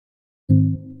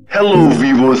Hello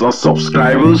viewers and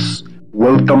subscribers,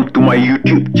 welcome to my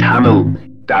YouTube channel,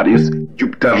 that is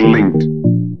Lyngz.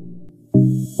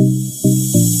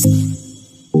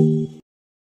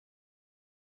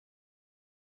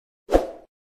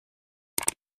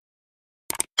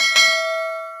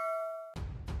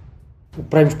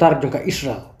 Prime Star jongka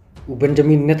Israel,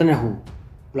 Benjamin Netanyahu,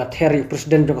 Ther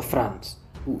Presiden jongka France,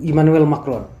 Emmanuel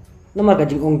Macron, namar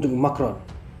kajing ong jong Macron,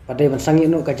 pada ban sangi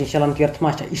no kajing salam tiar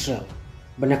thma Israel,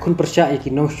 banyak kun persya ki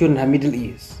nongshun ha Middle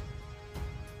East.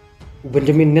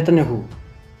 Benjamin Netanyahu,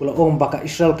 ong baka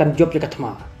Israel kan job ya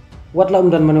thma, wat la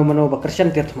dan mano ba kersian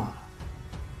tiar thma.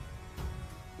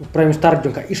 Prime Star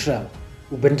jongka Israel,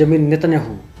 Benjamin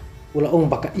Netanyahu, ong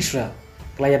baka Israel,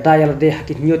 klaya daya lade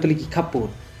hakit nyoteli ki kapur.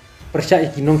 Persya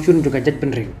iki nongshun juga jaj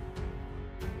benring.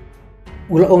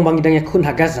 Ong bangidangnya kun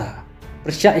ha Gaza,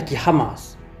 persya iki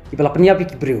Hamas, kibala penyiap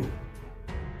iki Brew.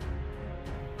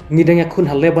 Ngidangnya kun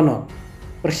ha Lebanon,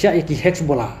 persya iki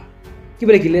Hezbollah,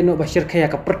 kibala gileno ba shirkhei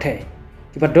ka perthei,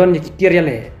 kibala don iki tiar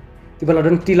yale, kibala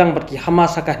don tilang bat ki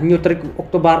Hamas ka nyutrik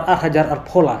Oktober 2000 ar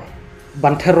pholai,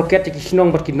 ban Ther roket iki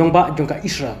sinong bat ki nongba jongka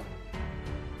Israel.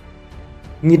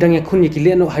 Ngidangnya kun iki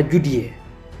leno ha Judie,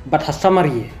 bat ha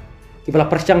Samarie, kibala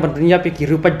persiang ban dunia ki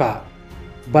rupat ba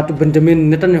batu Benjamin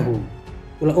Netanyahu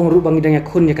ong rubang idangnya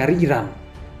kun ya kari Iran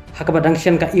hakaba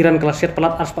dangsian ka Iran kelaset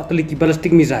pelat aspat teliki ballistic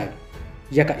missile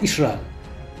ya ka Israel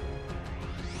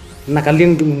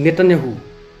nakaliang dung Netanyahu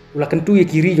kentu ya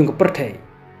kiri jong ka perthei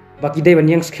baki dai ban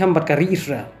yang skam bat kari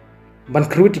Israel ban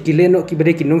Khyrwait ki leno ki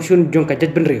bade ki nongsun jong ka jaj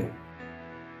benreu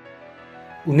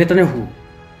Netanyahu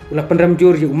penram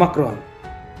jor ya Macron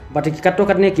bat ki kato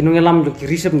katne ki nongelam jong ki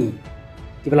risep ni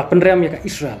kibala penrem ya ka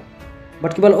Israel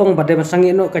bat kibala ong badai ban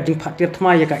sangi no kajing phah tiar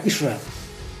thma ya ka Israel.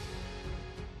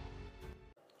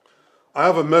 I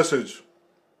have a message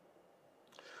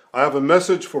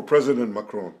for President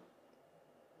Macron.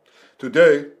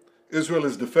 Today, Israel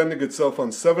is defending itself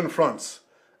on 7 fronts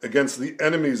against the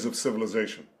enemies of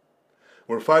civilization.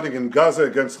 We're fighting in Gaza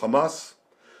against Hamas,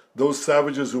 those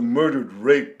savages who murdered,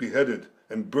 raped, beheaded,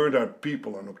 and burned our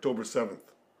people on October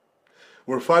 7th.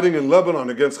 We're fighting in Lebanon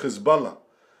against Hezbollah,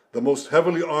 the most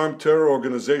heavily armed terror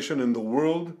organization in the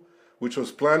world, which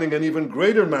was planning an even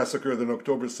greater massacre than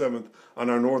October 7th on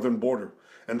our northern border,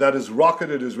 and that has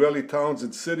rocketed Israeli towns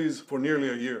and cities for nearly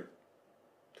a year.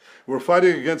 We're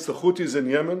fighting against the Houthis in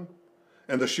Yemen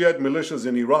and the Shiite militias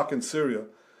in Iraq and Syria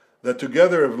that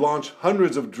together have launched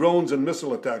hundreds of drones and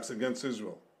missile attacks against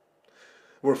Israel.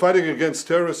 We're fighting against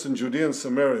terrorists in Judea and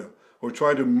Samaria who are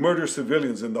trying to murder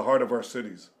civilians in the heart of our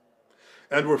cities.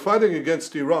 And we're fighting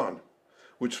against Iran,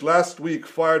 which last week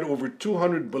fired over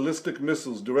 200 ballistic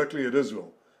missiles directly at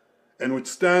Israel, and which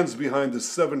stands behind the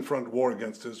 7-front war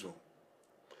against Israel.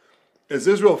 As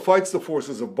Israel fights the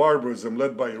forces of barbarism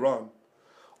led by Iran,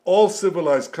 all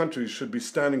civilized countries should be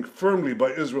standing firmly by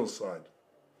Israel's side.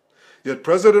 Yet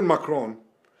President Macron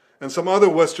and some other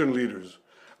Western leaders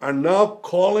are now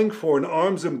calling for an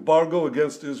arms embargo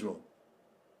against Israel.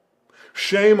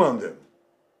 Shame on them.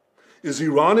 Is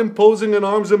Iran imposing an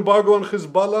arms embargo on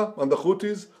Hezbollah, on the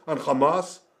Houthis, on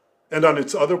Hamas, and on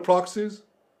its other proxies?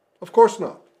 Of course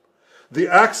not. The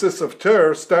axis of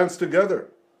terror stands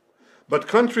together. But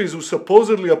countries who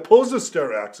supposedly oppose this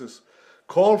terror axis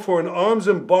call for an arms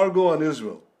embargo on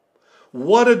Israel.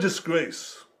 What a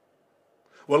disgrace.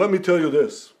 Well, let me tell you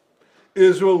this.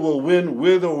 Israel will win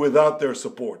with or without their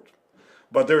support.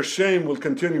 But their shame will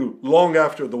continue long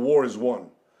after the war is won.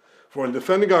 For in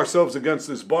defending ourselves against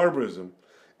this barbarism,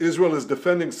 Israel is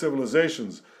defending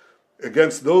civilizations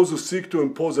against those who seek to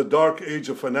impose a dark age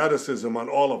of fanaticism on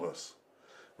all of us.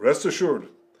 Rest assured,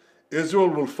 Israel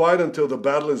will fight until the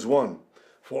battle is won,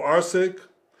 for our sake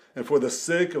and for the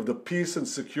sake of the peace and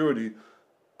security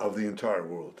of the entire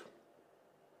world.